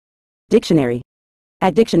Dictionary.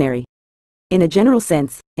 At dictionary. In a general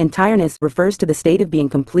sense, entireness refers to the state of being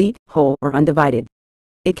complete, whole, or undivided.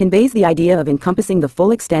 It conveys the idea of encompassing the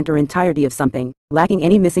full extent or entirety of something, lacking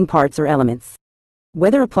any missing parts or elements.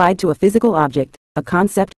 Whether applied to a physical object, a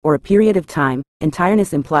concept, or a period of time,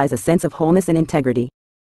 entireness implies a sense of wholeness and integrity.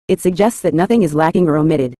 It suggests that nothing is lacking or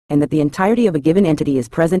omitted, and that the entirety of a given entity is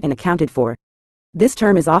present and accounted for. This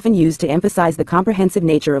term is often used to emphasize the comprehensive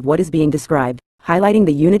nature of what is being described, highlighting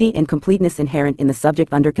the unity and completeness inherent in the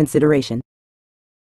subject under consideration.